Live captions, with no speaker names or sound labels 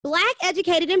Black,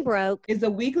 Educated, and Broke is a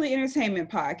weekly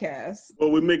entertainment podcast where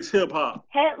we mix hip-hop,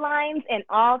 headlines, and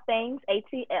all things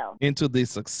ATL into the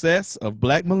success of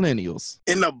Black millennials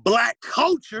in the Black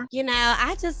culture. You know,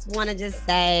 I just want to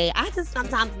say, I just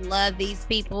sometimes love these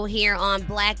people here on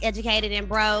Black, Educated, and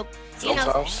Broke.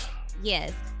 Sometimes.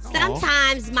 Yes.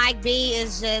 Sometimes Mike B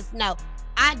is just, no,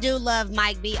 I do love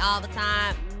Mike B all the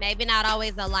time. Maybe not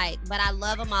always alike, but I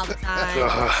love him all the time.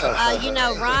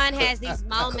 Ron has these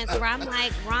moments where I'm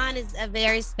like, Ron is a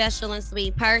very special and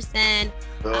sweet person.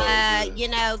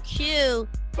 Q,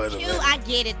 I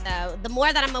get it though. The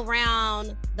more that I'm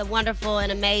around the wonderful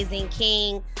and amazing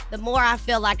King, the more I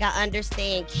feel like I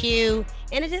understand Q.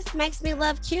 And it just makes me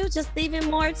love Q just even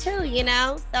more too,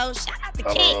 So shout out to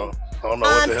King. I don't know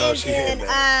what the hell she hitting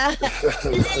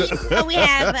at. We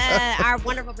have our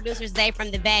wonderful producer, Zay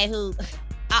from the Bay, who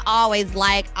I always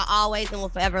and will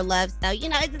forever love. So,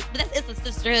 it's a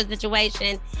sisterhood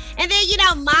situation. And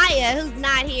then, Maya, who's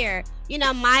not here.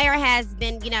 Maya has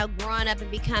been, growing up and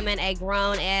becoming a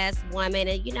grown-ass woman.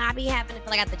 And, I be having to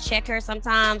feel like I have to check her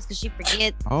sometimes because she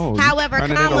forgets. Oh, however,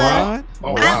 wow.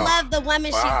 I love the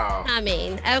woman she's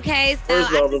becoming. Okay, so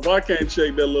first off, if I can't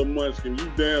check that little munchkin, you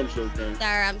damn sure can. Sir,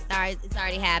 I'm sorry. It's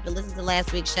already happened. Listen to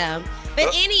last week's show. But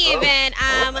in any event,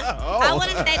 I want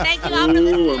to say thank you all for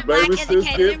listening to Black,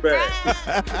 Educated, and Broke.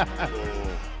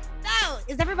 So,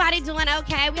 is everybody doing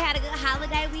okay? We had a good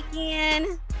holiday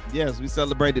weekend. Yes, we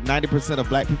celebrated 90% of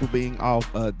Black people being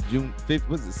off June 5th.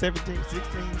 Was it 17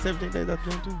 days off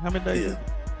June 2? How many days? Yeah,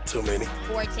 too many.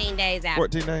 14 days out.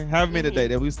 14 days. However many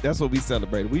days. That's what we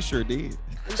celebrated. We sure did.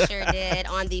 We sure did.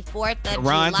 On the 4th of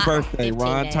Ron's July. birthday.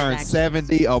 Ron turned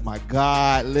 70. Oh my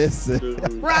God, listen.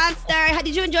 Ronster,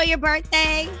 did you enjoy your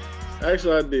birthday?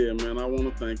 Actually, I did, man. I want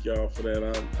to thank y'all for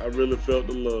that. I really felt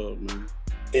the love, man.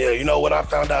 Yeah, you know what I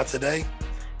found out today?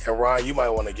 And Ron, you might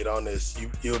want to get on this.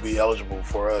 You'll be eligible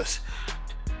for us.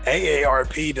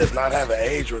 AARP does not have an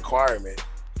age requirement.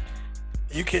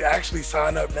 You can actually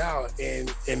sign up now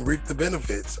and reap the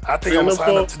benefits. I think I'm gonna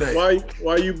sign up today.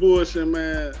 Why you bullshitting,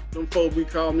 man? Them folks be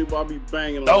calling me, but I be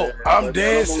banging. No, I'm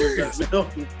dead serious.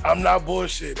 I'm not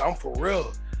bullshit. I'm for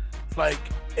real.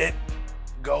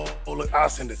 Go look. I'll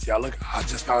send it to y'all. Look, I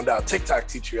just found out TikTok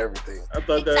teach you everything. I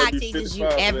thought TikTok teaches you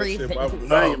everything.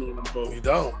 No, you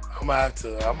don't. I'm gonna have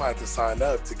to sign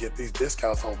up to get these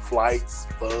discounts on flights,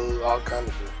 food, all kind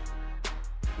of shit.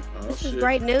 This is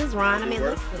great news, Ron. I mean,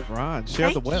 listen. Ron,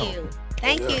 share the wealth.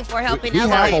 Thank you for helping us. We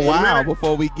out. have a while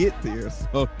before we get there.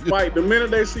 So. Mike, the minute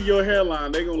they see your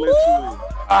hairline, they gonna let you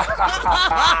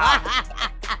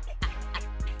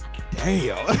in.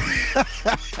 Damn.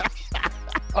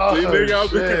 Oh,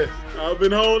 nigga, I've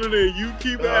been holding it. You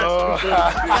keep asking.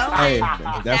 Hey,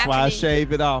 that's why I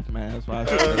shave it off, man. That's why I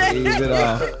shave it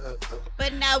off.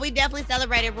 But no, we definitely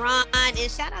celebrated Ron. And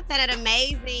shout out to that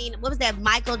amazing, what was that,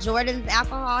 Michael Jordan's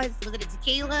alcohol? Was it a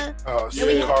tequila? Oh,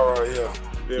 shit, horror, yeah.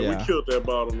 Yeah, we killed that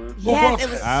bottle, man. Yes, it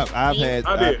was. I've had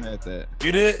that.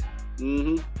 You did?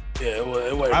 Mm-hmm. Yeah,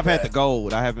 it was. I've had the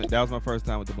gold. I haven't. That was my first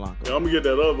time with the Blanco. Yeah, I'm gonna get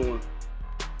that other one.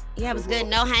 Yeah, it was good.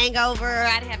 No hangover.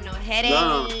 I didn't have no headache.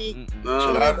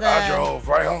 Nah. I drove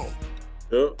right home.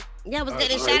 Yep. Yeah, it was good.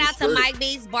 And shout out to Mike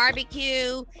B's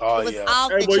barbecue. Oh, it was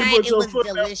off the chain. It was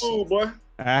delicious. Food, boy.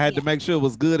 I had to make sure it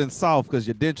was good and soft because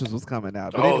your dentures was coming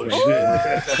out. But anyway.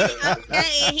 Shit.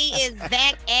 Okay, he is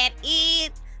back at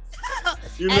it.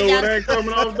 You know what ain't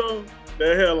coming off though?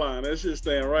 That hairline, that shit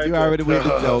staying right you there. Already with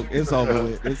the joke. It's over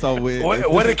with. It's over with.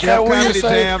 What did Cat Williams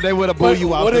say? Jam, they would have booed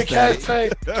you off what the did Cat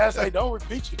stage. say? Cat say, don't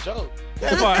repeat your joke.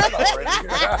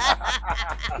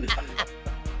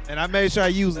 And I made sure I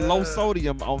used low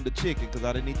sodium on the chicken because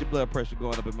I didn't need your blood pressure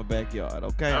going up in my backyard.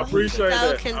 Okay. I appreciate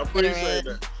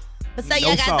that. But so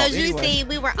yeah, guys, so you see,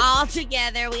 we were all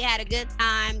together. We had a good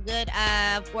time, good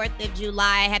 4th of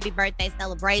July, happy birthday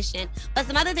celebration. But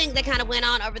some other things that kind of went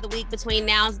on over the week between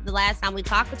now and the last time we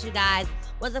talked with you guys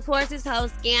was, of course, this whole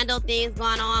scandal things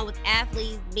going on with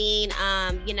athletes being,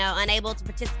 unable to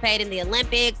participate in the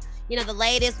Olympics. The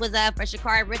latest was for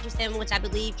Sha'Carri Richardson, which I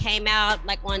believe came out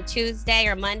like on Tuesday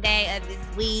or Monday of this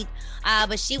week.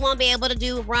 But she won't be able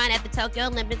to run at the Tokyo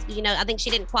Olympics. I think she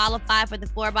didn't qualify for the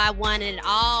 4x1 and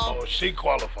all. Oh, she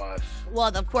qualifies.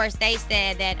 Well, of course, they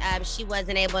said that she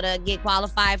wasn't able to get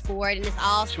qualified for it, and it's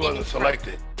all. She wasn't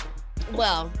selected.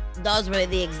 Well, those were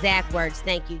the exact words.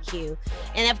 Thank you, Q.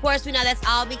 And of course, we know that's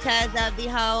all because of the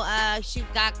whole she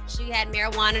had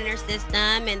marijuana in her system,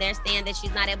 and they're saying that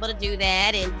she's not able to do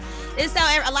that. And so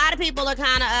a lot of people are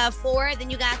kind of for it. Then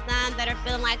you got some that are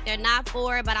feeling like they're not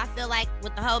for it. But I feel like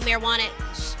with the whole marijuana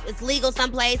it's legal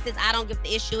some places. I don't get what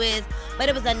the issue is. But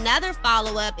it was another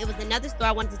follow-up. It was another story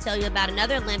I wanted to tell you about,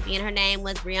 another Olympian. Her name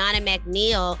was Brianna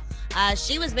McNeil.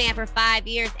 She was banned for 5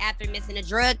 years after missing a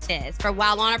drug test for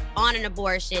while on an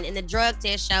abortion. And the drug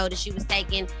test showed that she was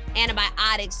taking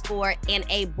antibiotics for an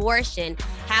abortion.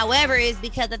 However, it's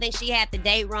because I think she had the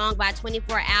date wrong by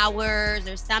 24 hours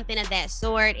or something of that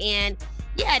sort. And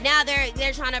yeah, now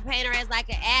they're trying to paint her as like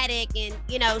an addict, and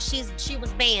you know she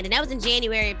was banned, and that was in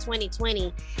January of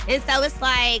 2020. And so it's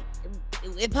like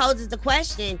it poses the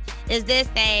question: is this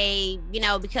a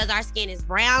because our skin is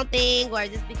brown thing, or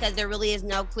is this because there really is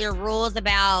no clear rules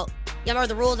about or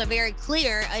the rules are very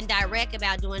clear and direct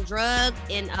about doing drugs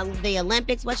in the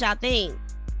Olympics? What y'all think?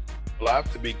 Well, I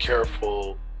have to be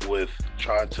careful with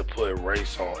trying to put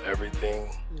race on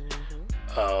everything.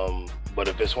 But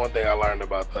if it's one thing I learned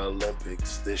about the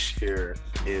Olympics this year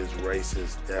is race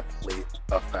is definitely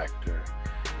a factor.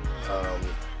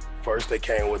 First, they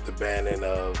came with the banning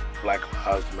of Black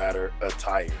Lives Matter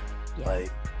attire. Yeah. Like,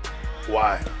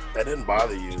 why? That didn't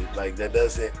bother you. Like,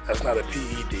 that's not a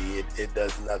PED. It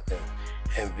does nothing.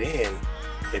 And then,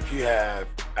 if you have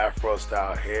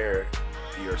Afro-style hair,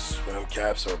 your swim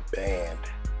caps are banned.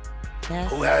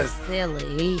 That's who has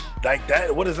silly like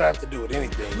that? What does that have to do with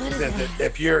anything?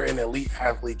 If you're an elite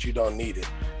athlete, you don't need it.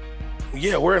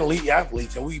 Yeah, we're elite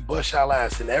athletes and we bust our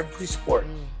ass in every sport.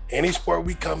 Any sport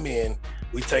we come in,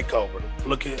 we take over.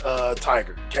 Look at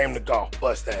Tiger, came to golf,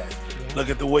 bust ass.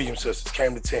 Look at the Williams sisters,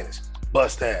 came to tennis,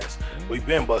 bust ass. We've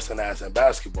been busting ass in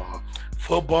basketball.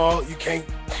 Football, you can't.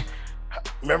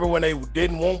 Remember when they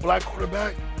didn't want black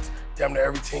quarterback? Damn near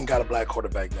every team got a black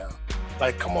quarterback now.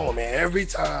 Like, come on, man. Every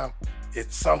time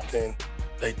it's something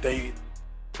they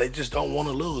just don't want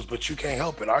to lose, but you can't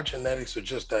help it. Our genetics are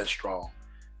just that strong.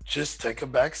 Just take a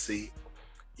back seat.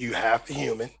 You half a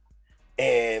human,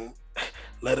 and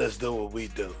let us do what we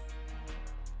do.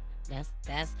 That's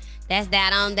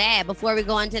that on that. Before we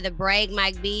go into the break,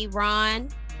 Mike B, Ron.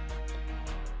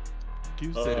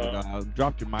 You said it.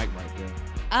 Drop your mic right there.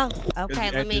 Oh, okay.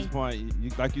 At this point, you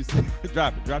like you said,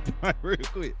 drop your mic real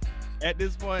quick. At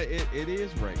this point, it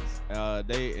is race.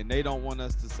 They don't want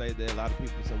us to say that. A lot of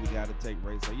people say we got to take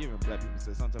race. So even black people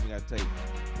say sometimes we got to take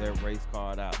their race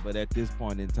card out. But at this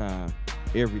point in time,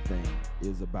 everything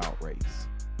is about race.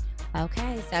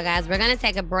 Okay, so guys, we're going to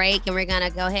take a break and we're going to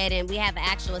go ahead and we have an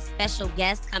actual special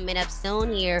guest coming up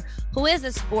soon here who is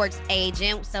a sports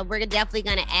agent. So we're definitely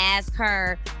going to ask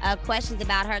her questions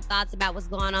about her thoughts about what's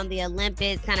going on in the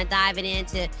Olympics, kind of diving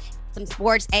into some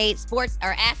sports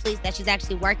or athletes that she's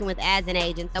actually working with as an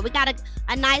agent. So we got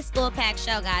a nice full pack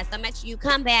show, guys. So make sure you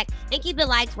come back and keep it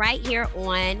lights right here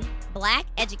on Black,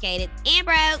 Educated, and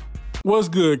Broke. What's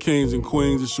good, kings and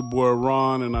queens? It's your boy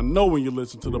Ron, and I know when you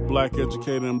listen to the Black,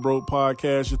 Educated, and Broke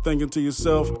podcast, you're thinking to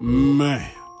yourself, man,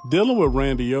 dealing with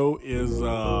Randy O is a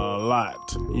lot.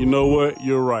 You know what?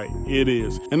 You're right. It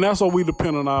is. And that's why we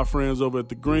depend on our friends over at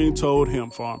the Green Toad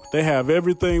Hemp Farm. They have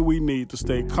everything we need to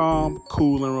stay calm,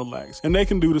 cool, and relaxed. And they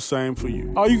can do the same for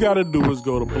you. All you got to do is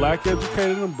go to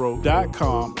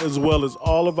blackeducatedandbroke.com as well as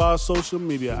all of our social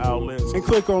media outlets and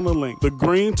click on the link,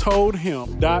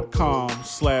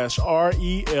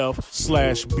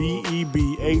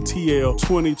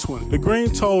 thegreentoadhemp.com/REF/BEBATL2020. The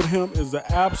Green Toad Hemp is the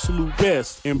absolute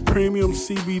best in premium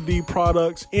CBD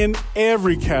products in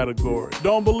every category.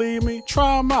 Don't believe me?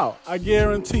 Try them out. I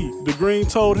guarantee the Green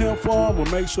Toad Hemp Farm will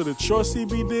make sure that your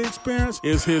CBD experience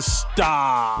is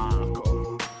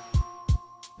historical.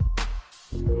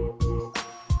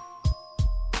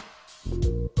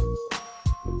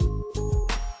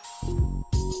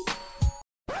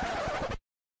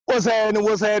 What's happening?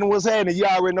 You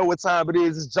already know what time it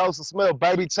is. It's Joseph Smith,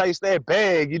 baby. Chase that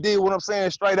bag. You did what I'm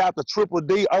saying? Straight out the Triple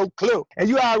D Oak Clip. And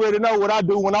you already know what I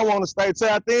do when I want to stay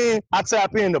tapped in. I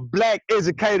tap in to Black,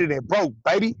 Educated, and Broke,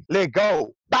 baby. Let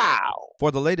go. Bow.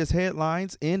 For the latest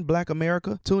headlines in Black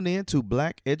America, tune in to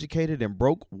Black, Educated, and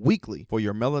Broke Weekly for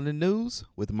your melanin news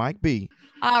with Mike B.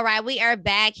 All right, we are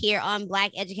back here on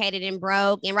Black, Educated, and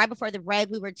Broke. And right before the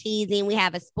break, we were teasing. We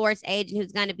have a sports agent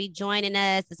who's going to be joining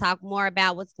us to talk more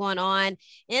about what's going on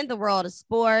in the world of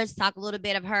sports, talk a little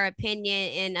bit of her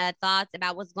opinion and thoughts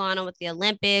about what's going on with the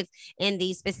Olympics and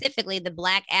specifically the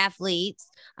Black athletes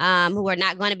who are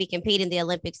not going to be competing in the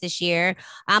Olympics this year.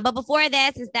 But before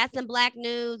that, since that's some Black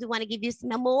news, we want to give you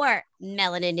some more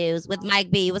melanin news with Mike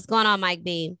B. What's going on, Mike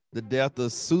B? The death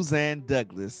of Suzanne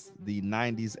Douglas, the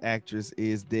 90s actress,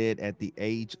 is dead at the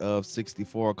age of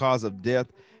 64. Cause of death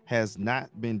has not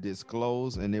been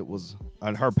disclosed, and it was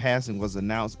her passing was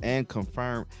announced and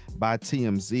confirmed by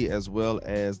TMZ, as well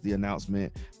as the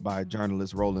announcement by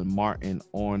journalist Roland Martin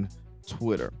on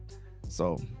Twitter.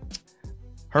 So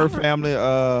Her family,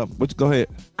 go ahead.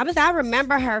 I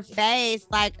remember her face,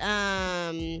 like,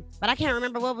 but I can't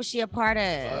remember what was she a part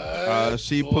of.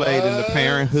 She played in The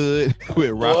Parenthood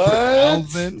with Robert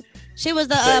Townsend. She was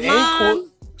the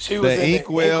mom. She was the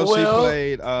Inkwell. She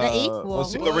played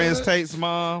was she Lorenz Tate's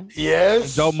mom?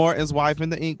 Yes. Joe Martin's wife in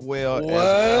The Inkwell.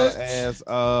 As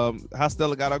How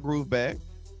Stella Got Her Groove Back.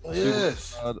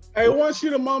 Yes. Hey, wasn't she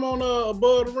the mom on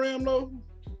Above the Rim though?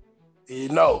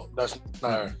 No, that's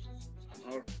not her.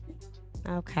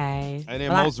 Okay. And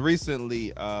then most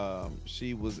recently,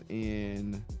 she was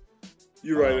in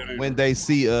You're right. When They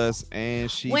See Us,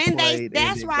 and she played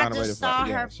that's where I just saw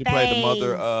her She face. played the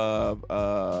mother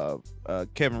of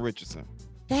Kevin Richardson.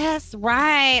 That's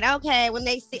right. Okay. When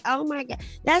they see, oh my God,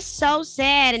 that's so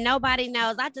sad, and nobody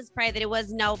knows. I just pray that it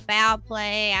was no foul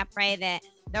play. I pray that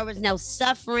there was no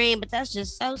suffering, but that's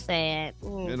just so sad.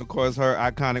 And of course, her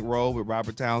iconic role with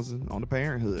Robert Townsend on The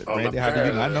Parenthood. Randy, how do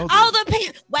you not know this? Oh,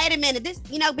 wait a minute. This,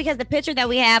 because the picture that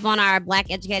we have on our Black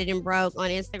Educated and Broke on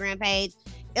Instagram page,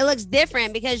 it looks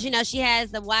different because, she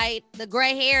has the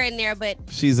gray hair in there, but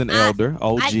she's an elder,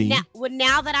 OG.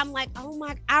 Now that I'm like, oh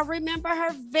my, I remember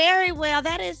her very well.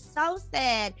 That is so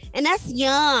sad. And that's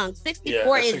young.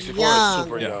 64 is young.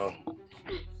 Super young.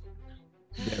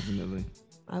 Definitely.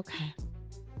 Okay.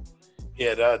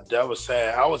 Yeah, that was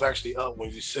sad. I was actually up when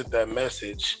you sent that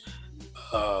message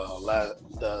the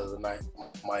other night,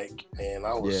 Mike, and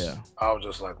I was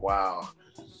just like, wow.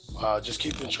 Just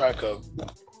keeping track of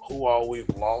who all we've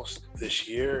lost this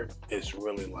year is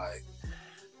really like,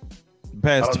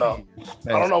 I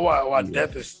don't know why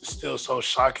death is still so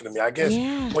shocking to me. I guess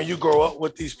when you grow up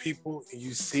with these people and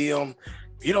you see them,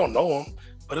 you don't know them,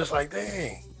 but it's like,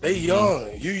 dang, they young.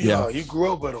 You young. You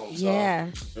grew up with them. So. Yeah.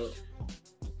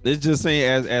 It's just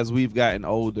saying as we've gotten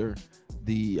older,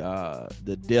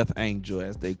 the death angel,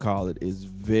 as they call it, is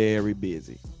very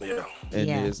busy. Yeah. And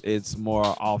it's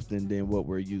more often than what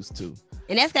we're used to.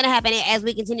 And that's gonna happen as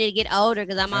we continue to get older,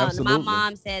 because my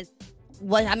mom says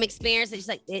what I'm experiencing. She's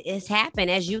like, it's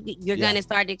happened as you're gonna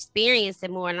start to experience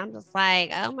it more. And I'm just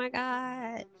like, oh my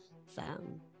God.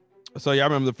 So y'all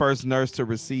remember the first nurse to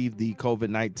receive the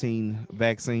COVID-19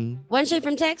 vaccine? Wasn't she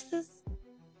from Texas?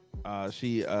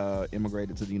 She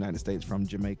immigrated to the United States from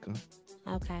Jamaica.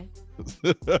 Okay.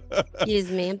 Excuse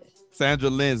me. Sandra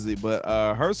Lindsay, but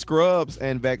her scrubs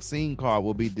and vaccine card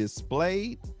will be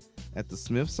displayed at the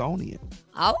Smithsonian.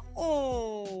 Oh,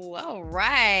 all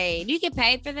right. You get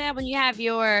paid for that when you have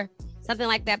your something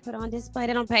like that put on display?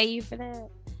 They don't pay you for that?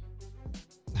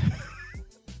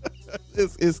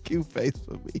 It's cute face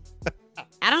for me.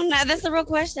 I don't know. That's a real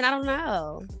question. I don't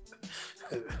know.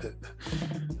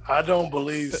 I don't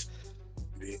believe.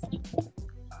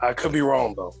 I could be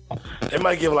wrong though. They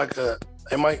might give like a.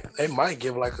 They might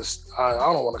give like a. I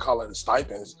don't want to call it a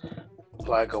stipends,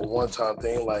 like a one-time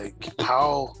thing. Like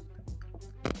how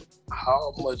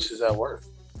much is that worth?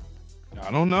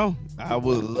 I don't know. I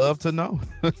would love to know.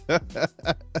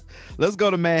 Let's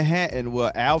go to Manhattan,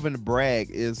 where Alvin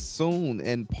Bragg is soon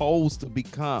and posed to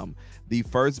become the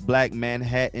first Black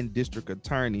Manhattan district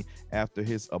attorney after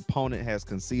his opponent has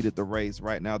conceded the race.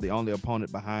 Right now, the only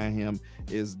opponent behind him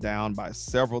is down by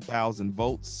several thousand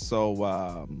votes.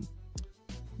 So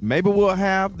maybe we'll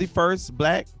have the first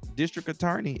Black district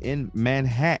attorney in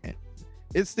Manhattan.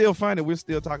 It's still funny. We're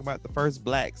still talking about the first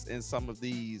Blacks in some of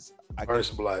these.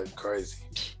 First Black, crazy.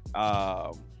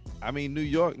 I mean, New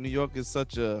York is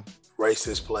such a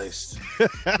racist place.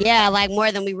 Yeah, like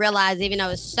more than we realize, even though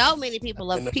there's so many people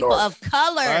of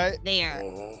color there.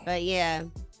 Mm-hmm. But yeah.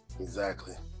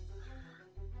 Exactly.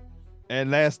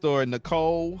 And last story,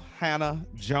 Nicole Hannah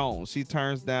Jones. She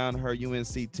turns down her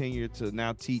UNC tenure to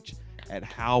now teach at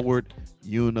Howard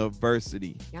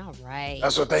University. All right.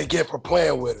 That's what they get for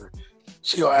playing with her.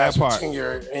 She gonna ask for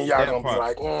tenure, and y'all gonna be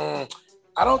like,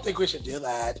 I don't think we should do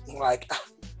that. Like,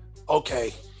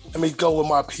 okay, let me go with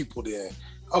my people then.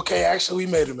 Okay, actually,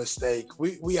 we made a mistake.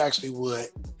 We actually would.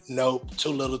 Nope, too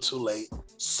little, too late.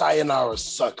 Sayonara,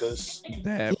 suckers.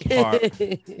 That part.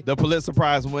 The Pulitzer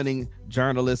Prize winning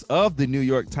journalist of the New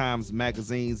York Times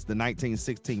Magazine's The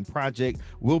 1916 Project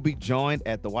will be joined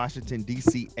at the Washington,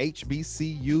 D.C.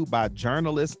 HBCU by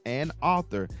journalist and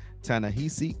author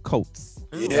Ta-Nehisi Coates.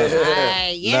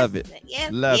 Yeah. Love it.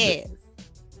 Yes, Love it.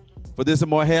 For this and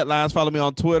more headlines, follow me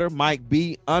on Twitter, Mike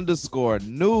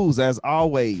B_news. As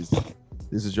always,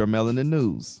 this is your Melanin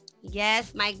News.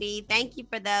 Yes, Mike B. Thank you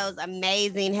for those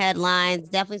amazing headlines.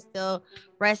 Definitely still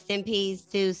rest in peace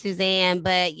to Suzanne.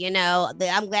 But,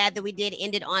 I'm glad that we did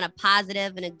end it on a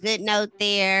positive and a good note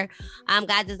there.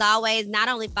 Guys, as always, not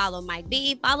only follow Mike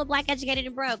B, follow Black Educated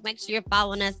and Broke. Make sure you're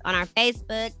following us on our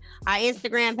Facebook, our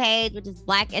Instagram page, which is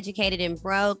Black Educated and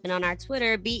Broke, and on our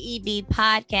Twitter, BEB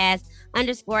Podcast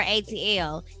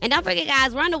 _ATL. And don't forget,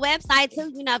 guys, we're on the website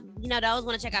too. Those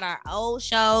want to check out our old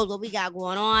shows, what we got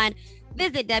going on.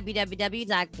 Visit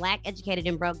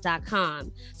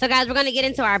www.blackeducatedandbroke.com. So, guys, we're going to get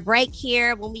into our break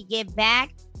here. When we get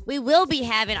back, we will be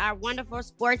having our wonderful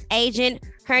sports agent.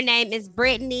 Her name is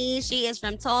Brittany. She is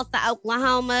from Tulsa,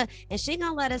 Oklahoma, and she's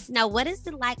going to let us know what is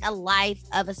it like a life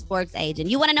of a sports agent.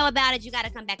 You want to know about it, you got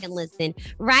to come back and listen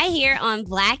right here on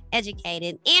Black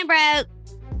Educated and Broke.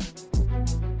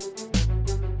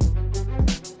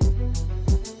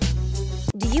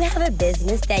 Do you have a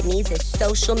business that needs a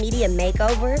social media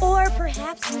makeover? Or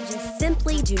perhaps you just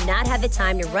simply do not have the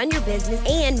time to run your business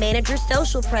and manage your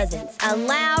social presence?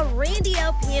 Allow Randy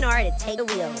O PNR to take the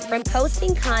wheel. From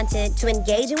posting content to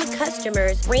engaging with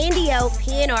customers, Randy O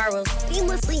PNR will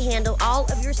seamlessly handle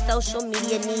all of your social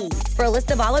media needs. For a list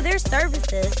of all of their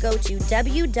services, go to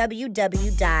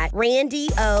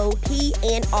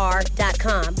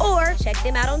www.randyopnr.com or check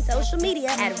them out on social media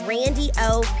at Randy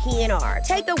O PNR.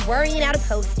 Take the worrying out of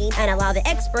posting and allow the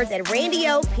experts at Randy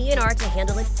O PNR to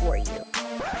handle it for you.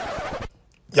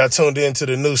 Y'all tuned in to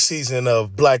the new season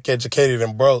of Black Educated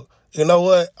and Broke. You know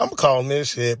what? I'm calling this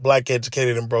shit Black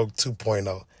Educated and Broke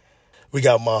 2.0. We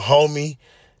got my homie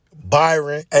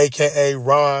Byron, a.k.a.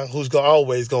 Ron, who's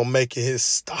always going to make it his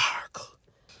star.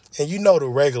 And you know the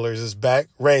regulars is back.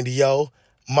 Randy O,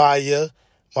 Maya,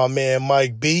 my man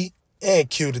Mike B, and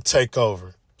Q to take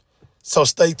over. So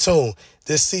stay tuned.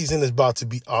 This season is about to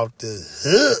be off the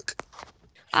hook.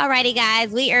 Alrighty, guys,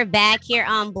 we are back here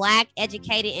on Black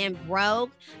Educated and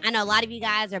Broke. I know a lot of you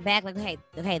guys are back like, okay,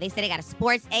 they said they got a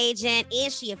sports agent.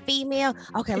 Is she a female?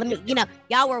 Okay, let me,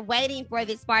 y'all were waiting for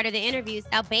this part of the interview.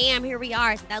 So bam, here we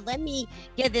are. So let me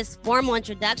give this formal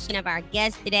introduction of our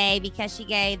guest today because she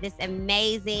gave this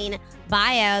amazing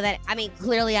bio that,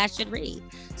 clearly I should read.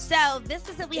 So this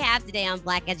is what we have today on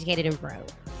Black Educated and Broke.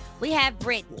 We have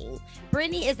Brittany.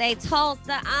 Brittany is a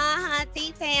Tulsa,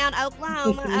 T-Town,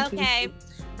 Oklahoma. Okay.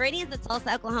 Brittany is a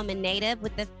Tulsa, Oklahoma native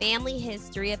with a family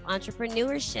history of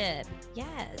entrepreneurship.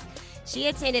 Yes. She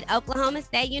attended Oklahoma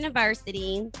State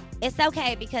University. It's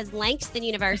okay because Langston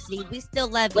University, we still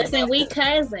love you. Listen, we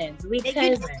cousins. He's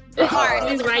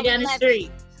right down the street.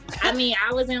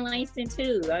 I was in Langston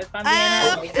too. If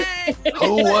I'm being honest.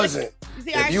 Who wasn't?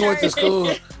 If you went to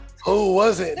school, who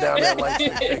wasn't down there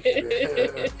Langston?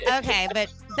 Okay,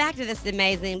 but back to this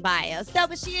amazing bio.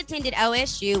 But she attended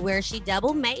OSU where she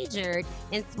double majored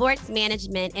in sports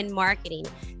management and marketing.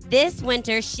 This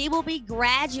winter, she will be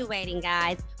graduating,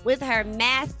 guys, with her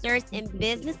master's in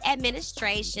business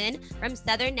administration from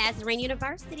Southern Nazarene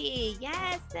University.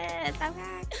 Yes, sis.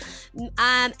 Okay.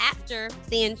 After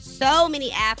seeing so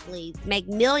many athletes make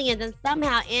millions and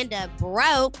somehow end up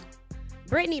broke,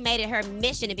 Brittany made it her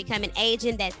mission to become an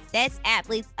agent that sets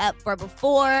athletes up for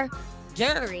before,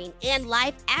 during, and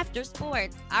life after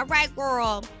sports. All right,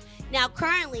 girl. Now,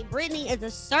 currently, Brittany is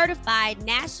a certified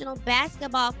national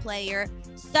basketball player,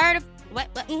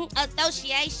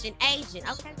 association agent.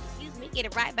 Okay, excuse me, get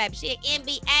it right, baby. She an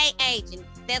NBA agent.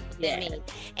 That's what that means.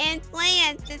 And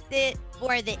plans to sit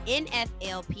for the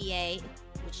NFLPA,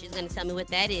 she's going to tell me what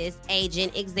that is,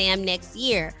 agent exam next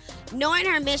year. Knowing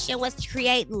her mission was to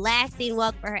create lasting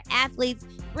wealth for her athletes,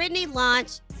 Brittany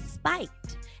launched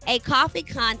Spiked, a coffee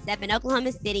concept in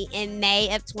Oklahoma City in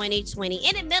May of 2020,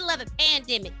 in the middle of a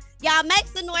pandemic. Y'all make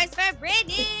some noise for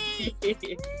Brittany.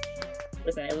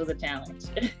 Listen, it was a challenge.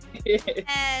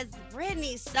 As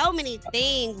Brittany, so many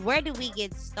things. Where do we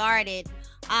get started?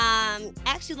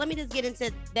 Actually, let me just get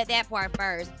into that part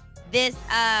first. This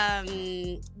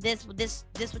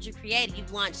what you created.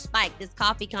 You've launched Spike, this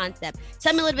coffee concept.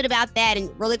 Tell me a little bit about that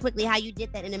and really quickly how you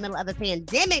did that in the middle of a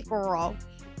pandemic, girl.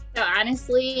 So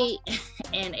honestly,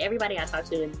 and everybody I talked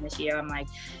to this year, I'm like,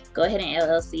 go ahead and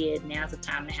LLC it. Now's the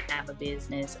time to have a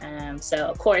business. So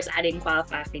of course I didn't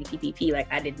qualify for the PPP,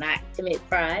 like I did not commit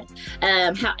fraud.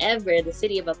 However, the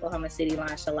city of Oklahoma City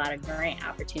launched a lot of grant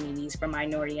opportunities for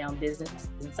minority-owned businesses,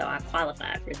 and so I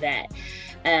qualified for that.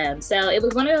 So it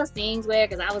was one of those things where,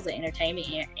 because I was an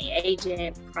entertainment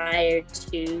agent prior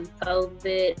to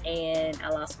COVID, and I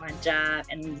lost my job,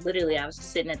 and literally I was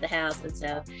just sitting at the house, and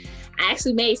so I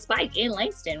actually made Spike in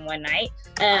Langston one night.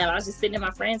 I was just sitting at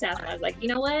my friend's house, and I was like, you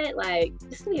know what? Like,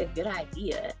 this would be a good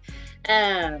idea.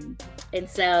 And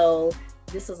so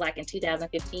this was like in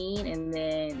 2015, and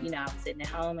then I was sitting at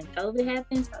home and COVID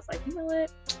happened, so I was like, you know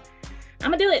what,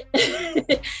 I'm gonna do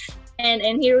it.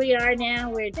 and here we are now.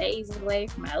 We're days away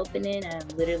from my opening. I'm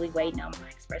literally waiting on my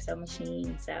espresso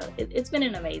machine, so it's been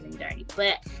an amazing journey.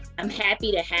 But I'm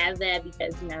happy to have that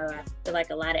because I feel like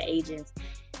a lot of agents,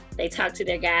 they talk to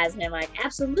their guys and they're like,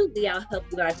 absolutely, I'll help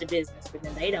you launch a business, but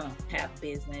then they don't have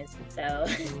business. So,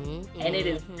 and it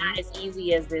is not as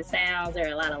easy as this sounds. There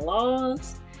are a lot of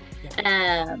laws.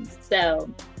 So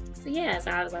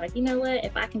I was like, you know what?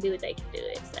 If I can do it, they can do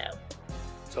it.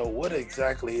 So what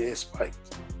exactly is Spiked?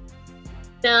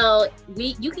 So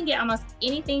you can get almost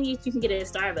anything you can get at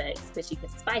Starbucks, but you can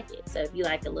spike it. So if you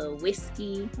like a little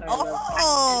whiskey or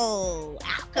alcohol,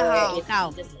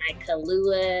 just like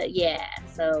Kahlua,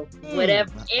 So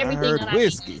whatever, everything on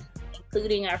whiskey,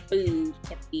 including our food,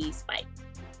 can be spiked.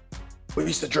 We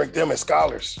used to drink them as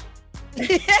scholars.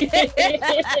 He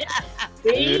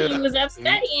was up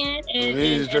studying, and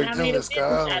I made a business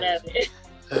out of it.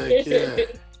 Heck yeah.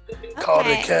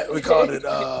 We called it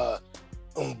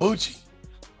umbuchi.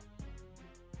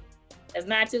 It's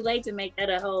not too late to make that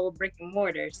a whole brick and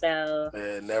mortar, so.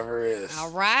 It never is. All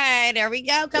right, there we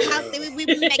go. Come on, see, we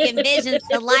be making visions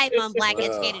to life on Black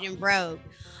Educated and Broke.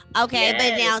 Okay, yes.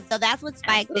 But now, so that's what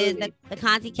Spiked is, the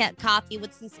Conti coffee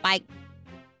with some spiked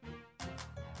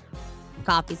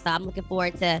coffee. So I'm looking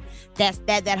forward to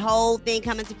that whole thing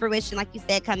coming to fruition, like you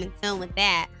said, coming soon with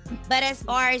that. But as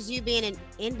far as you being an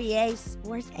NBA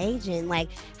sports agent, like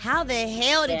how the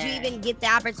hell did you even get the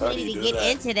opportunity to get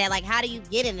into that? Like, how do you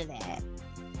get into that?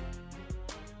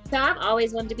 So I've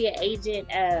always wanted to be an agent.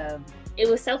 It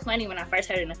was so funny when I first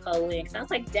heard of Nicole Lynn, because I was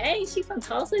like, dang, she from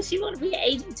Tulsa? She want to be an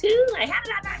agent too? Like, how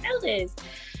did I not know this?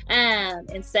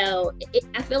 And so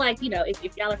I feel like,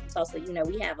 if y'all are from Tulsa,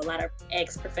 we have a lot of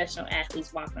ex-professional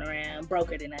athletes walking around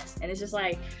broker than us. And it's just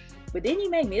like, but then you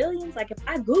make millions. Like, if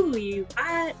I Google you,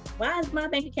 why is my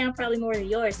bank account probably more than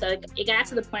yours? So it got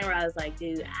to the point where I was like,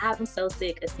 dude, I'm so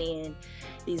sick of seeing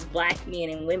these Black men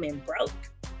and women broke,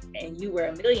 and you were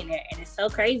a millionaire. And it's so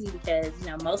crazy because,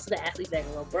 most of the athletes that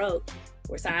go broke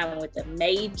were signed with a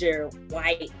major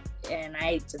white, and I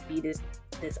hate to be this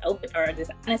open or this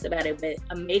honest about it, but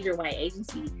a major white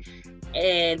agency,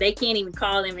 and they can't even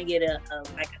call them and get a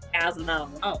 $1,000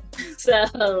 loan.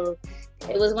 So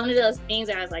it was one of those things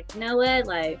where I was like, you know what?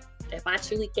 Like, if I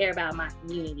truly care about my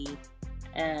community,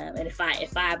 and if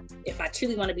I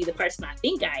truly want to be the person I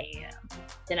think I am,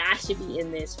 then I should be in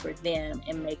this for them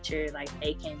and make sure like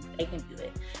they can do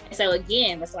it. And so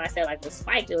again, that's why I said like with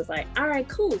Spiked, it was like, all right,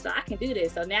 cool. So I can do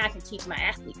this. So now I can teach my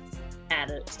athletes how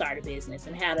to start a business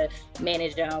and how to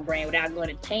manage their own brand without going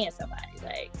and paying somebody.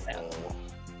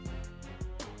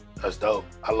 That's dope.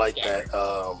 I like that.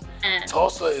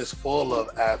 Tulsa is full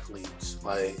of athletes,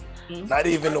 like not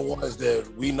even the ones that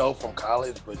we know from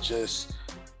college, but just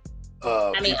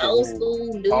old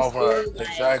school, new school.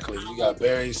 Exactly. You got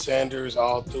Barry Sanders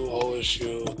all through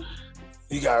OSU.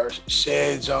 You got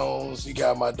Shed Jones. You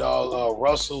got my dog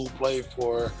Russell, who played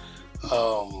for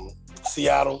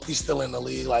Seattle. He's still in the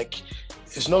league. Like,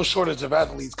 there's no shortage of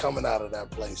athletes coming out of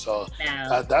that place. So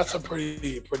that's a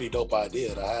pretty dope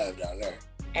idea to have down there.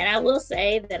 And I will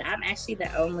say that I'm actually the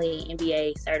only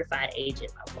NBA certified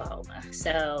agent in Oklahoma.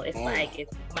 So it's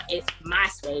it's my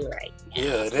sway right now.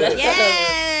 Yeah, it is.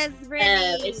 Yes,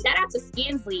 really. And shout out to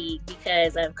Skins League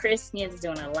because Chris Skins is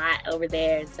doing a lot over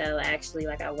there. And so actually,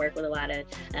 I work with a lot of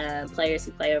players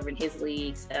who play over in his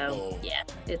league. So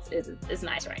it's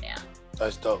nice right now.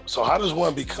 That's dope. So how does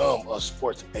one become a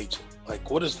sports agent? Like,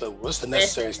 what's the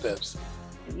necessary steps?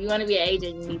 If you want to be an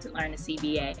agent, you need to learn the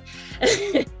CBA.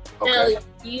 Okay. So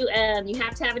you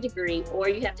have to have a degree, or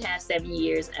you have to have 7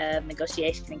 years of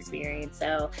negotiation experience.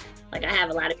 So I have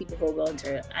a lot of people who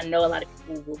I know a lot of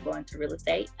people who go into real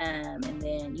estate, and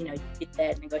then you get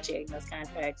that negotiating those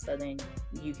contracts, so then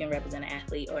you can represent an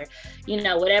athlete, or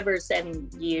whatever 7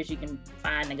 years you can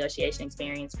find negotiation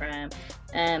experience from.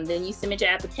 Then you submit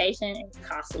your application. It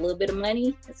costs a little bit of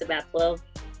money. It's about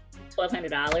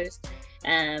 $1,200.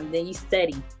 Then you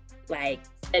study like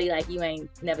you ain't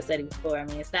never studied before. I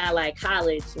mean, it's not like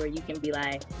college where you can be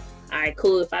like, all right,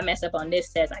 cool, if I mess up on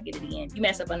this test, I get it again. You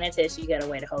mess up on that test, you gotta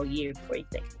wait a whole year before you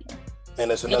take it again.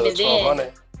 And it's another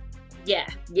 $1,200. Yeah.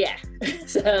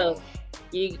 So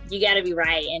you gotta be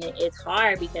right, and it's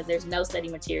hard because there's no study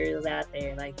materials out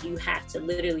there. Like, you have to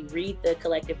literally read the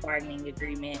collective bargaining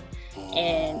agreement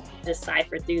and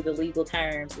decipher through the legal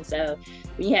terms. And so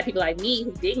when you have people like me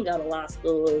who didn't go to law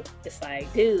school, it's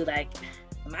like, dude, like,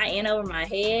 am I in over my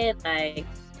head? Like,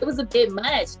 it was a bit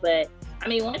much, but I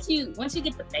mean, once you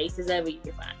get the basis of it,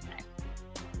 you're fine.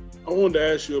 I wanted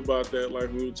to ask you about that,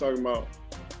 like we were talking about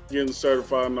getting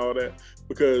certified and all that.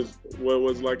 because what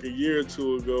was like a year or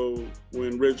two ago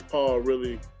when Rich Paul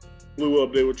really blew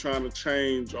up, they were trying to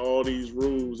change all these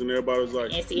rules, and everybody was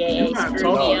like, NCAA.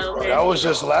 That was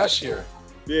just last year.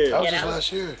 Yeah, that was just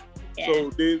last year. Yeah. So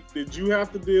did you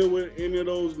have to deal with any of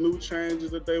those new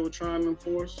changes that they were trying to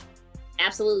enforce?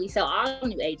 Absolutely. So all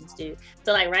new agents do.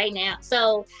 So like right now,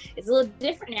 so it's a little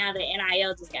different now that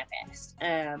NIL just got passed.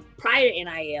 Prior to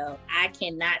NIL, I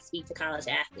cannot speak to college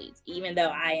athletes, even though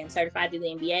I am certified through the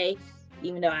NBA,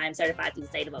 even though I'm certified through the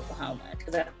state of Oklahoma.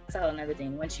 Because that's all another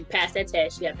thing. Once you pass that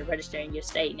test, you have to register in your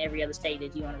state and every other state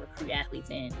that you want to recruit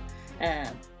athletes in.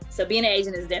 So being an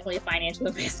agent is definitely a financial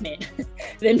investment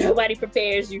that nobody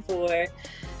prepares you for.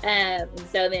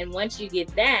 So then once you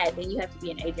get that, then you have to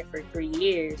be an agent for 3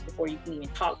 years before you can even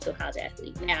talk to a college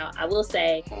athlete. Now, I will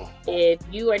say, if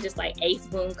you are just like Ace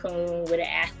Boone Coon with an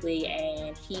athlete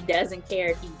and he doesn't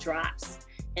care if he drops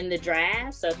in the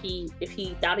draft, so if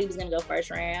he thought he was going to go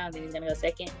first round, then he's going to go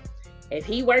second. If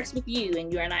he works with you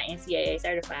and you are not NCAA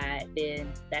certified,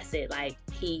 then that's it. Like,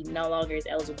 he no longer is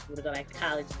eligible to go back to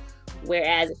college.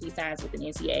 Whereas if he signs with an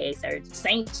NCAA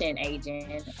sanctioned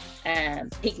agent,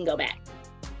 he can go back.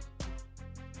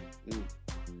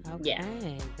 Okay. Yeah.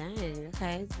 Dang.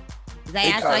 Okay.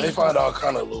 They find all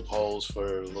kind of loopholes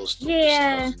for little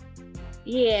stupid stuff.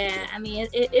 Yeah. I mean,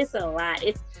 it's a lot.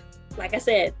 It's like I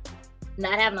said,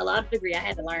 not having a law degree, I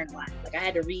had to learn a lot. Like I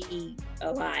had to read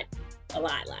a lot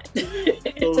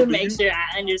to make sure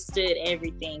I understood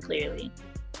everything clearly.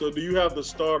 So do you have to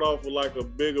start off with like a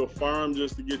bigger firm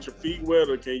just to get your feet wet,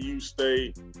 or can you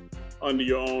stay under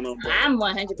your own umbrella? I'm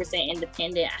 100%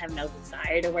 independent. I have no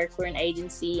desire to work for an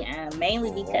agency,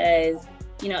 mainly because,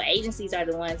 agencies are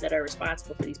the ones that are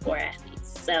responsible for these poor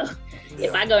athletes. So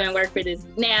if I go and work for this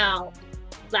now,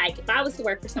 like if I was to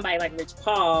work for somebody like Rich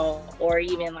Paul, or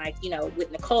even like, with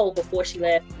Nicole before she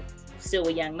left, still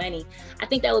with Young Money, I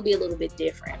think that would be a little bit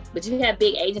different. But you have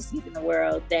big agencies in the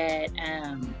world that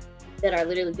are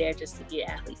literally there just to get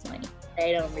athletes money.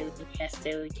 They don't really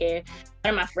necessarily care.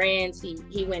 One of my friends,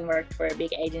 he went and worked for a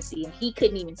big agency, and he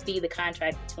couldn't even see the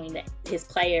contract between his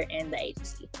player and the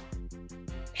agency.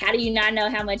 How do you not know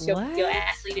how much your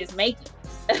athlete is making?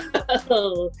 That's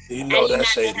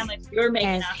shady. How much you're making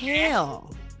as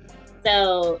hell.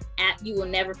 So you will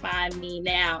never find me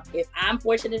now. If I'm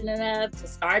fortunate enough to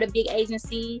start a big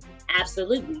agency,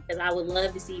 absolutely, because I would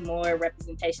love to see more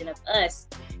representation of us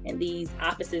in these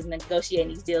offices negotiating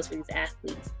these deals for these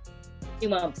athletes. You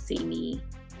won't see me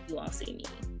in the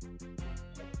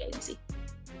agency.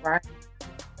 Right.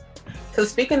 So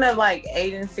speaking of like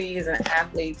agencies and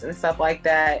athletes and stuff like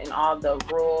that, and all the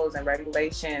rules and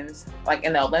regulations, like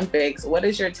in the Olympics, what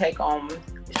is your take on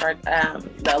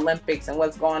the Olympics and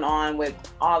what's going on with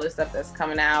all the stuff that's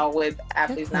coming out with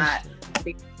athletes not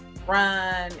being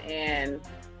run and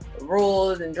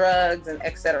rules and drugs and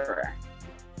etc.?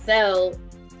 So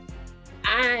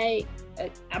I'm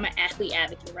an athlete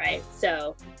advocate, right?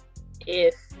 So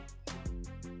if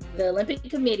the Olympic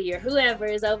Committee or whoever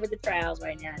is over the trials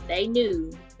right now, they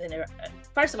knew that,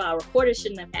 first of all, reporters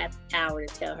shouldn't have had the power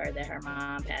to tell her that her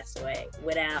mom passed away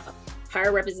without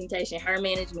her representation, her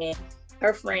management,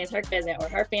 her friends, her cousin, or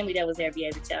her family that was there be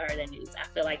able to tell her the news. I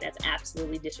feel like that's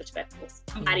absolutely disrespectful.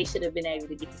 Somebody should have been able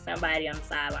to get to somebody on the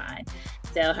sideline,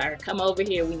 tell her, come over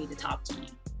here, we need to talk to you.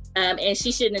 And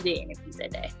she shouldn't have did interviews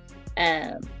that day.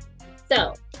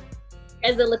 So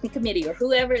as the Olympic Committee or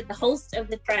whoever, the host of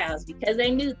the trials, because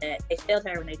they knew that, they failed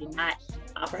her when they did not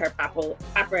offer her proper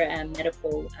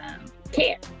medical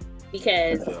care.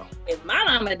 Because if my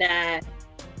mama died,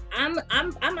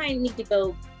 I might need to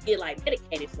go get like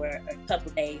medicated for a couple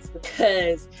of days,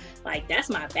 because like that's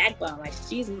my backbone. Like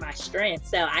she's my strength.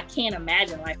 So I can't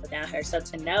imagine life without her. So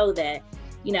to know that,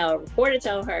 a reporter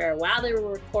told her while they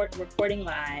were recording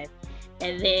live,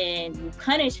 and then you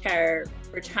punish her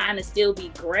for trying to still be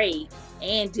great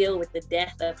and deal with the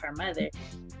death of her mother,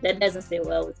 that doesn't sit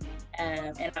well with me.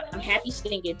 And I'm happy she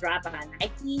didn't get dropped by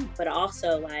Nike, but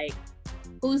also like,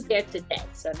 who's there today?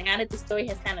 So now that the story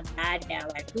has kind of died down,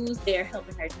 like who's there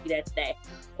helping her do that today?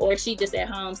 Or is she just at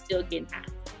home still getting high?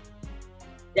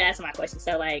 That's my question.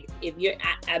 So like, if you're,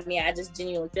 I just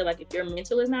genuinely feel like if your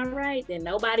mental is not right, then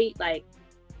nobody, like,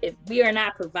 if we are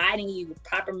not providing you with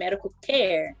proper medical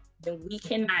care, then we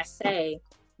cannot say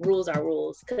rules are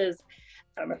rules. Because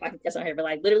I don't know if I can guess on here, but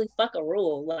like literally fuck a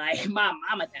rule. Like my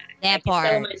mama died. That like, part.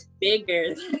 It's so much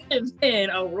bigger than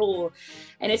a rule.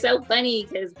 And it's so funny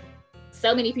because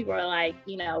so many people are like,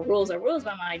 rules are rules.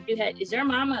 But I'm like, is your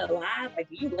mama alive? Like,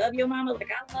 do you love your mama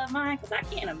like I love mine? Because I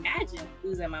can't imagine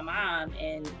losing my mom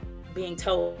and being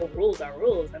told rules are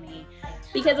rules.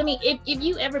 If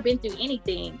you ever been through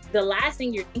anything, the last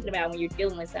thing you're thinking about when you're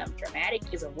dealing with something traumatic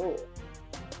is a rule.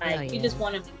 Like, you just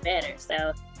want to be better.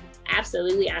 So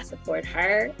absolutely, I support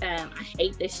her. I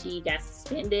hate that she got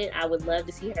suspended. I would love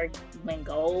to see her win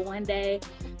gold one day,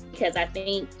 because I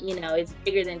think, it's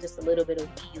bigger than just a little bit of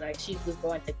me. Like, she was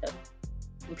going to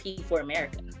compete for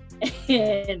America.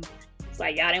 And it's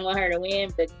like, y'all didn't want her to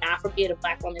win, but God forbid a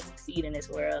Black woman succeed in this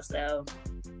world. So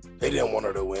they didn't want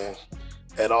her to win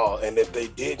at all. And if they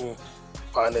didn't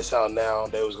find this out now,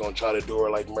 they was going to try to do her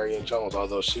like Marion Jones,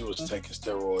 although she was taking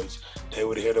steroids. They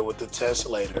would have hit her with the test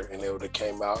later, and it would have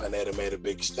came out, and they'd have made a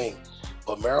big stink.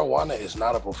 But marijuana is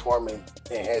not a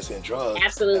performance-enhancing drug.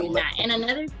 Absolutely not. And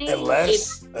another thing,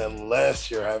 unless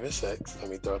you're having sex.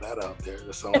 Let me throw that out there.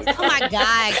 That's the only oh my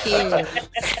God,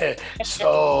 Q.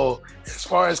 So as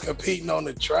far as competing on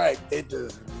the track, it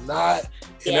does not.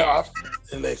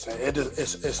 Listen,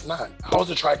 it's not. I was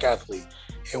a track athlete,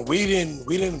 and we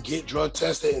didn't get drug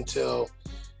tested until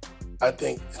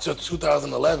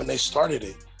 2011. They started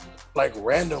it like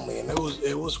randomly, and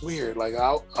it was weird. Like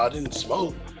I didn't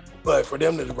smoke. But for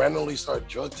them to randomly start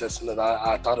drug testing it,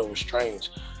 I thought it was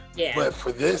strange. Yeah. But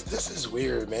for this is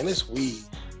weird, man. It's weed.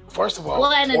 First of all,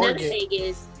 well, and another thing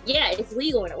is, it's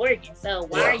legal in Oregon. So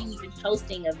why are you even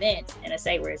hosting events in a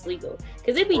state where it's legal?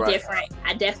 Because it'd be different.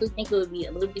 I definitely think it would be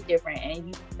a little bit different.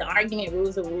 And the argument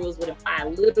rules of rules would imply a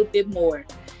little bit more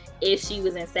if she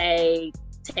was in, say,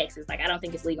 Texas. Like, I don't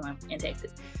think it's legal in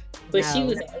Texas. But she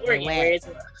was in Oregon where it's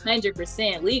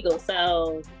 100% legal.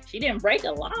 So she didn't break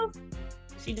a law.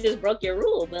 She just broke your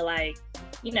rule, but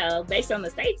based on the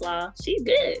state's law, she's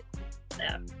good. So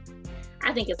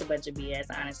I think it's a bunch of BS,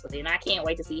 honestly, and I can't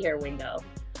wait to see her win gold.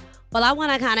 Well, I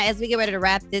want to kind of, as we get ready to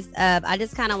wrap this up, I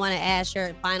just kind of want to ask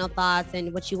your final thoughts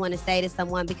and what you want to say to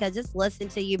someone, because just listen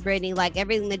to you, Brittany, like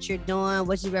everything that you're doing,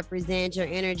 what you represent, your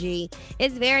energy,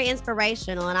 it's very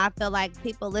inspirational. And I feel like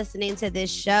people listening to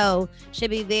this show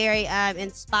should be very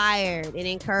inspired and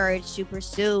encouraged to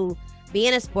pursue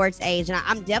being a sports agent.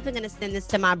 I'm definitely going to send this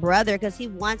to my brother because he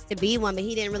wants to be one, but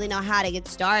he didn't really know how to get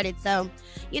started. So,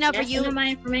 for you, send my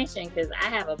information, because I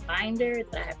have a binder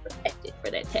that I have perfected for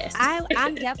that test.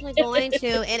 I'm definitely going to.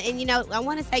 And I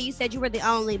want to say, you said you were the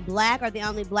only Black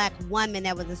woman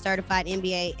that was a certified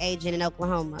NBA agent in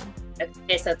Oklahoma.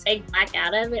 Okay, so take Black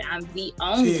out of it. I'm the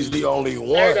only. She's the only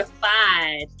one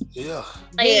certified. Yeah.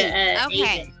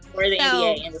 Agent for the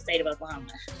NBA in the state of Oklahoma.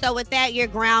 So with that, you're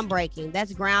groundbreaking.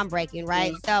 That's groundbreaking,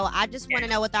 right? Mm-hmm. So I just want to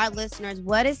know, with our listeners,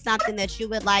 what is something that you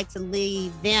would like to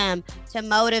leave them, to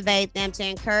motivate them, to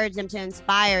encourage them, to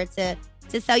inspire, to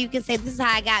so you can say, this is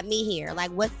how I got me here.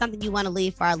 Like, what's something you want to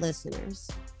leave for our listeners?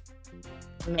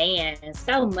 Man,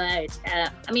 so much.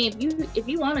 If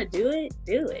you want to do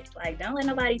it. Like, don't let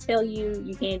nobody tell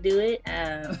you can't do it.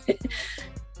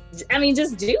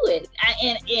 Just do it.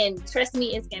 And trust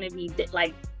me, it's going to be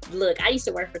like, look, I used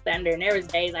to work for Thunder, and there was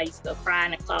days I used to go cry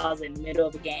in the closet in the middle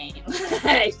of a game.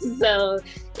 So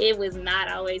it was not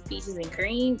always peaches and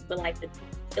cream, but the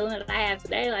feeling that I have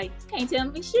today, you can't tell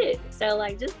me shit. So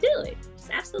just do it.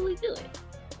 Just absolutely do it.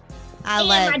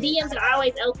 My DMs are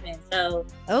always open. So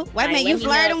wait a minute, you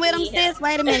flirting with them, sis?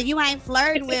 Wait a minute, you ain't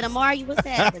flirting with them, are you? What's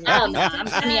happening? Oh no,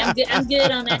 I'm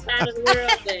good on that side of the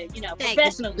world, but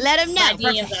professionally, let them know. My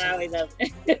DMs are always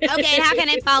open. Okay, how can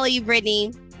they follow you,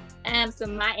 Brittany? So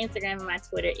my Instagram and my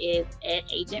Twitter is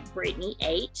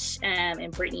 @AgentBrittanyH,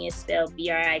 and Brittany is spelled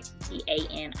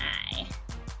BRITTANI.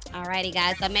 Alrighty,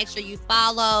 guys. So make sure you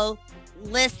follow.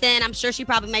 Listen, I'm sure she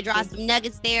probably may draw some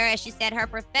nuggets there. As she said, her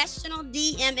professional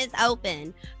DM is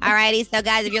open. Alrighty, so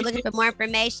guys, if you're looking for more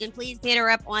information, please hit her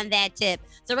up on that tip.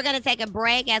 So we're going to take a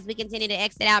break as we continue to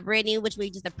exit out Brittany, which we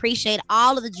just appreciate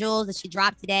all of the jewels that she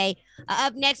dropped today.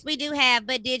 Up next, we do have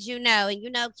But Did You Know? And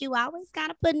Q always kind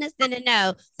of putting us in the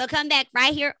know. So come back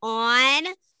right here on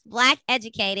Black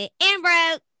Educated and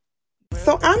Broke.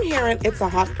 So I'm hearing it's a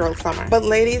hot girl summer, but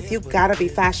ladies, you gotta be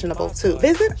fashionable too.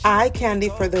 Visit Eye Candy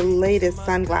for the latest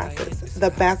sunglasses, the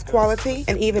best quality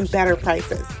and even better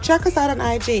prices. Check us out on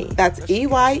IG. That's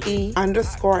EYE_candy.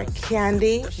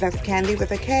 That's candy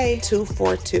with a K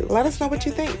 242. Let us know what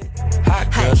you think.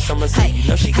 Hot girl summer, so you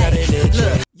know she got it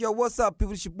in. Yo, what's up,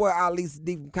 people? It's your boy Ali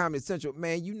Sadiq from Comedy Central.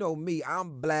 Man, you know me.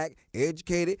 I'm black,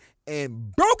 educated,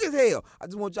 and broke as hell. I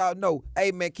just want y'all to know,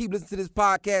 hey, man, keep listening to this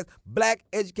podcast. Black,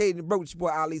 educated, and broke. It's your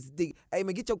boy Ali Sadiq. Hey,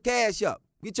 man, get your cash up.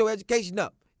 Get your education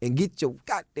up. And get your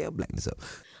goddamn blackness up.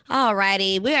 All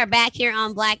righty. We are back here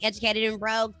on Black, Educated, and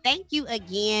Broke. Thank you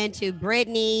again to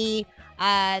Brittany.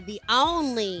 the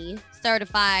only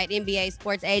certified NBA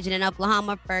sports agent in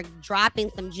Oklahoma, for dropping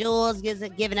some jewels,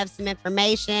 giving us some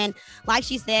information. Like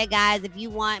she said, guys, if you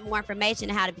want more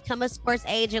information on how to become a sports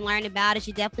agent, learn about it,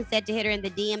 she definitely said to hit her in the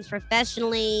DMs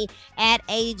professionally at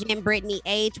Agent Brittany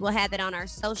H. We'll have it on our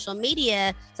social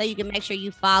media so you can make sure you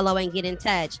follow and get in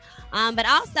touch. But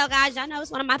also, guys, y'all know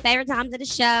it's one of my favorite times of the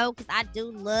show because I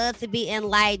do love to be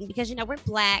enlightened because, you know, we're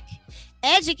Black,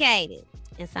 educated,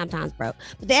 and sometimes broke.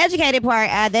 But the educated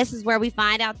part, this is where we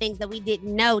find out things that we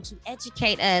didn't know to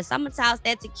educate us. So I'm going to toss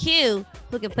that to Q,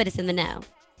 who can put us in the know.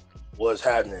 What's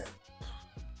happening?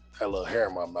 Got a little hair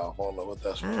in my mouth. I don't know what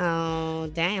that's from. Oh,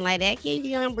 dang. Like that, Q?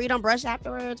 You don't brush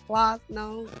afterwards? Floss?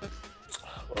 No?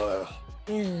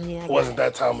 It wasn't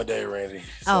that time of day, Randy.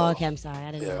 So, oh, okay. I'm sorry.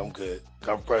 I didn't know. I'm good.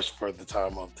 I've brushed for the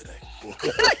time of the day.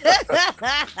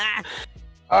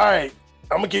 All right.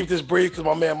 I'm going to keep this brief because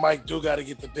my man Mike do got to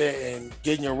get to bed, and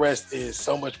getting your rest is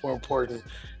so much more important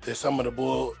than some of the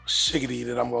bullshiggity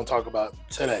that I'm going to talk about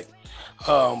today.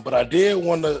 But I did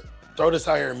want to throw this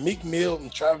out here. Meek Mill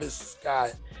and Travis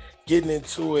Scott getting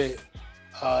into it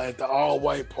at the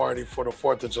all-white party for the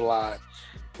 4th of July.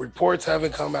 Reports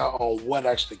haven't come out on what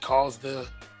actually caused the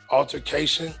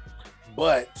altercation,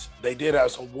 but they did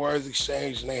have some words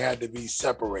exchanged and they had to be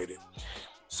separated.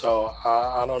 So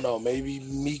I don't know. Maybe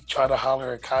Meek tried to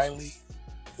holler at Kylie.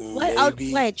 What? Oh,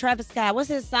 wait, Travis Scott. What's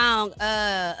his song? He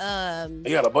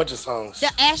got a bunch of songs.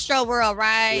 The Astro World,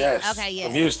 right? Yes. Okay, yeah.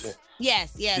 From Houston.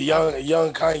 Yes. The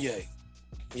young Kanye.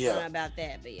 Yeah. I don't know about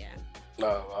that, but yeah.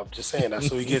 No, I'm just saying that's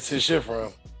who he gets his shit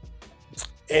from.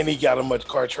 And he got a much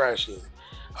car trash in.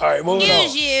 All right, moving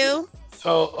on. You.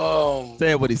 So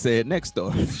said what he said next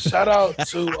door. Shout out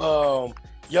to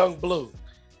Young Blue.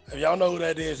 If y'all know who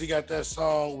that is, he got that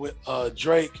song with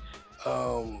Drake.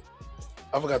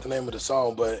 I forgot the name of the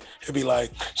song, but it'd be like,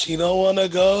 she don't want to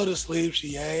go to sleep,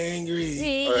 she angry.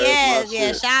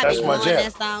 Yes, that's my jam.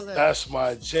 That song. That's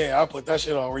my jam. I put that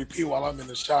shit on repeat while I'm in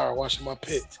the shower washing my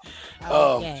pits.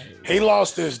 Okay. He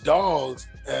lost his dogs.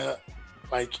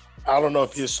 Like, I don't know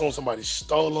if he assumed somebody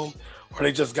stole them or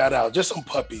they just got out. Just some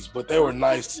puppies, but they were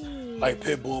nice, like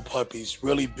pit bull puppies,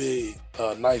 really big,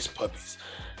 nice puppies.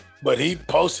 But he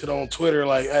posted on Twitter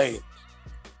like, hey,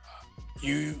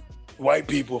 you white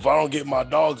people, if I don't get my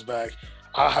dogs back,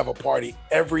 I'll have a party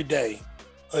every day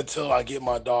until I get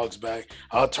my dogs back.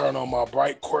 I'll turn on my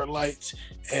bright court lights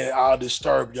and I'll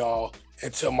disturb y'all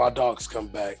until my dogs come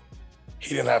back.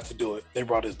 He didn't have to do it. They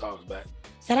brought his dogs back.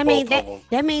 So that means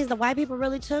that means the white people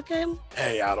really took him?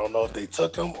 Hey, I don't know if they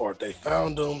took him or if they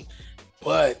found him,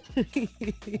 but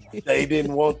they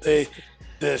didn't want the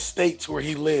estates where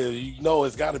he lives. You know,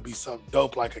 it's got to be something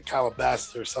dope like a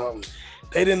Calabasas or something.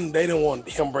 They didn't want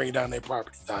him bringing down their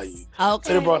property value. Okay.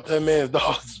 So they brought that man's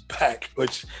dogs back,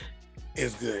 which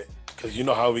is good because you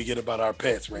know how we get about our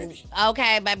pets, Randy.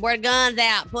 Okay, but put the guns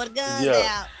out. Put the guns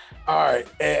out. All right,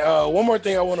 and one more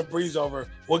thing I want to breeze over.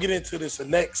 We'll get into this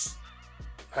next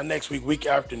week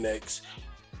after next.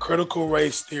 Critical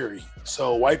race theory.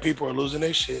 So white people are losing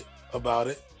their shit about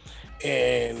it,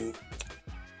 and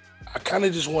I kind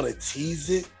of just want to tease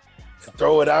it and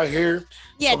throw it out here.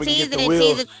 Yeah, so we tease can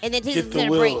get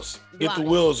the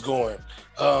wheels going.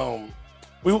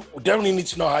 We definitely need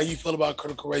to know how you feel about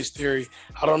critical race theory.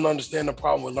 I don't understand the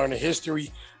problem with learning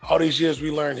history. All these years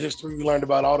we learned history. We learned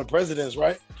about all the presidents,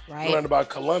 right? Right. We learned about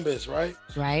Columbus, right?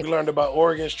 Right. We learned about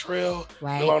Oregon's Trail.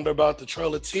 Right. We learned about the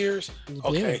Trail of Tears.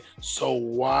 Okay, so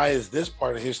why is this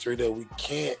part of history that we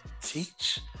can't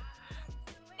teach?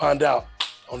 Find out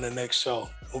on the next show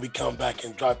when we come back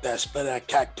and drop that split that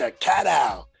cat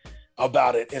out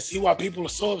about it and see why people are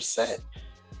so upset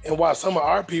and why some of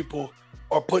our people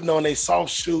are putting on a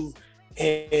soft shoe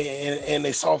and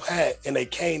a soft hat and a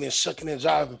cane and shucking and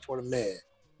jiving for the man.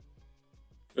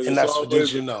 And that's what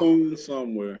did you know?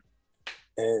 Somewhere.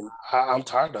 And I'm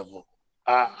tired of them.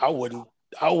 I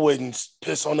wouldn't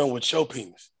piss on them with your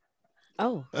penis.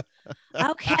 Oh,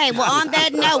 okay. Well, on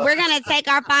that note, we're going to take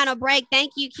our final break.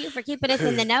 Thank you, Q, for keeping us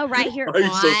in the know right here on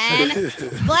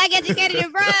Black Educated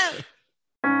and Broke.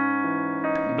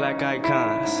 Black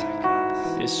icons.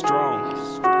 It's strong.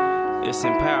 It's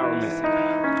empowerment.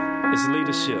 It's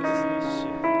leadership.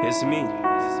 It's me.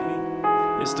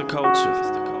 It's the culture.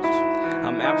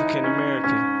 I'm African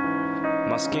American.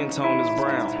 My skin tone is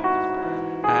brown.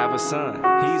 I have a son.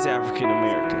 He's African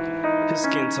American. His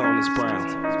skin tone is brown.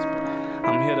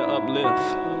 I'm here to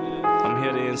uplift. I'm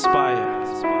here to inspire.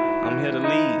 I'm here to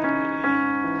lead.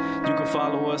 You can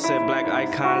follow us at Black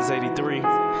Icons 83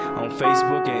 on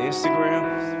Facebook and Instagram.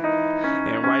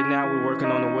 And right now we're working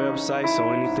on the website,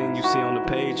 so anything you see on the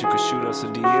page, you can shoot us a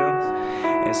DM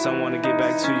and someone to get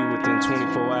back to you within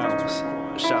 24 hours.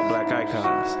 Shop Black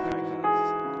Icons.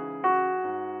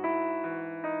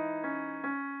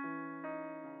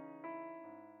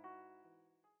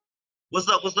 What's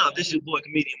up? This is your boy,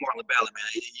 comedian Marlon Ballard,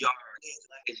 man. Y'all heard this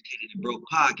Black Educated and Broke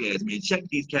podcast, man. Check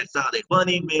these cats out. They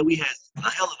funny, man. We had a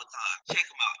hell of a time. Check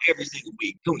them out every single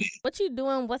week. Tune in. What you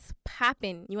doing? What's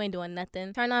popping? You ain't doing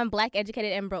nothing. Turn on Black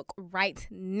Educated and Broke right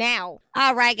now.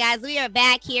 All right, guys. We are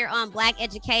back here on Black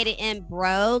Educated and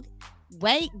Broke.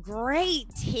 Wait, great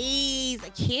tease.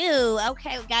 Cute.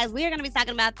 Okay, guys, we are going to be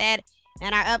talking about that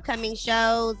in our upcoming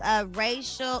shows.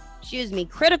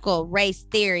 Critical race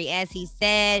theory, as he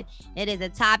said. It is a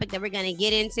topic that we're going to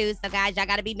get into. So, guys, y'all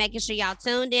got to be making sure y'all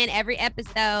tuned in every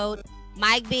episode.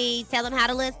 Mike B, tell them how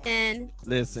to listen.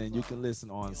 Listen, you can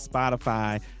listen on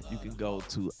Spotify. You can go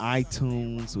to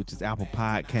iTunes, which is Apple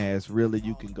Podcasts. Really,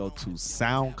 you can go to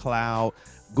SoundCloud,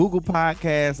 Google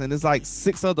Podcasts, and there's like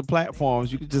 6 other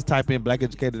platforms. You can just type in Black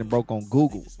Educated and Broke on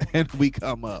Google, and we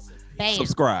come up. Bam.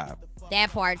 Subscribe.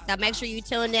 That part. So make sure you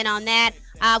tuned in on that.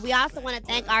 We also want to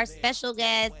thank our special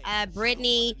guest,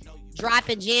 Brittany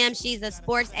Dropping Gems. She's a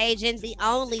sports agent, the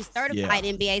only certified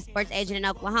NBA sports agent in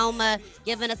Oklahoma,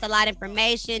 giving us a lot of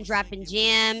information, dropping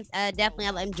gems. Definitely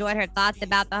I enjoyed her thoughts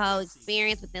about the whole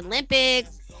experience with the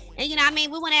Olympics. And, we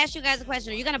want to ask you guys a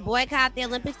question. Are you going to boycott the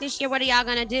Olympics this year? What are y'all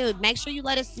going to do? Make sure you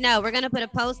let us know. We're going to put a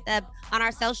post up on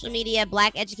our social media,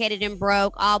 Black Educated and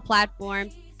Broke, all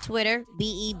platforms, Twitter,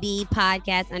 BEB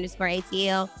podcast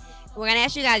 _ATL. We're going to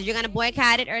ask you guys, you're going to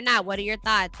boycott it or not? What are your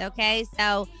thoughts? Okay.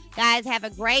 So guys, have a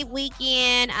great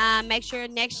weekend. Make sure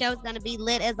next show is going to be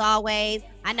lit as always.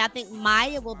 I think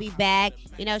Maya will be back.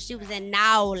 She was in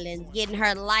New Orleans getting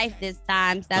her life this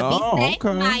time. So be safe,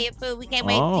 Maya Poo. We can't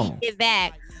wait till you get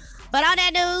back. But on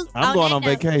that news, I'm going on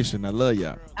vacation. I love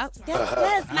y'all. Oh,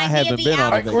 that's I haven't been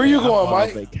on vacation. Where you going,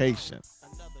 Mike? Vacation.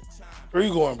 Where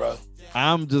you going, bro?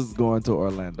 I'm just going to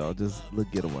Orlando. Just a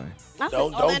little getaway.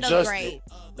 Don't just it.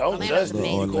 Don't just it.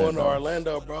 You going to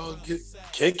Orlando, bro?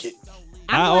 Kick it.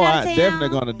 I definitely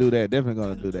gonna do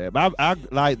that. But I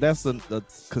like that's the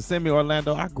Kissimmee,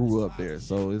 Orlando. I grew up there,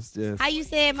 so it's just. How you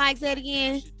said, Mike? Say it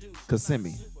again.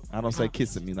 Kissimmee. I don't say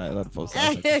kissing me like other folks.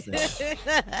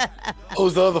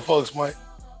 Who's the other folks, Mike?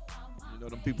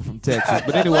 Them people from Texas.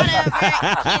 But anyway. Kissimmee,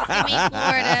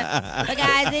 Florida. But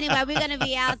guys, anyway, we're going to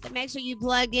be out. So make sure you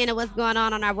plugged in to what's going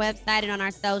on our website and on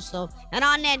our social. And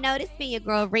on that note, it's been your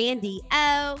girl, Randy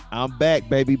O. I'm back,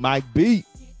 baby. Mike B.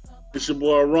 It's your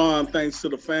boy, Ron. Thanks to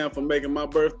the fam for making my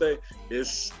birthday. It's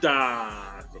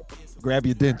style. Grab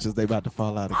your dentures. They about to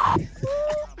fall out again.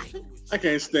 I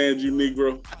can't stand you,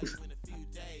 Negro.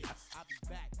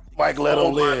 Mike, let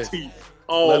him live.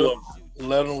 All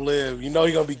Let him live. You're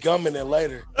going to be gumming it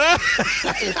later. All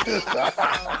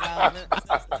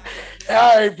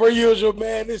right, per usual,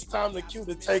 man, it's time to cue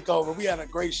the takeover. We had a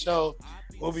great show.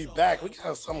 We'll be back. We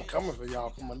got something coming for y'all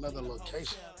from another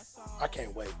location. I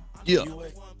can't wait. Yeah. You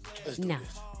wait? Let's do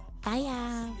this. Bye,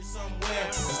 y'all.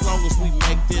 As long as we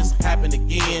make this happen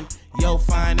again, yo,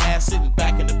 fine ass sitting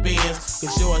back in the Benz,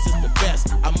 cause yours is the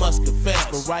best, I must confess.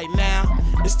 But right now,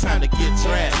 it's time to get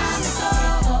dressed.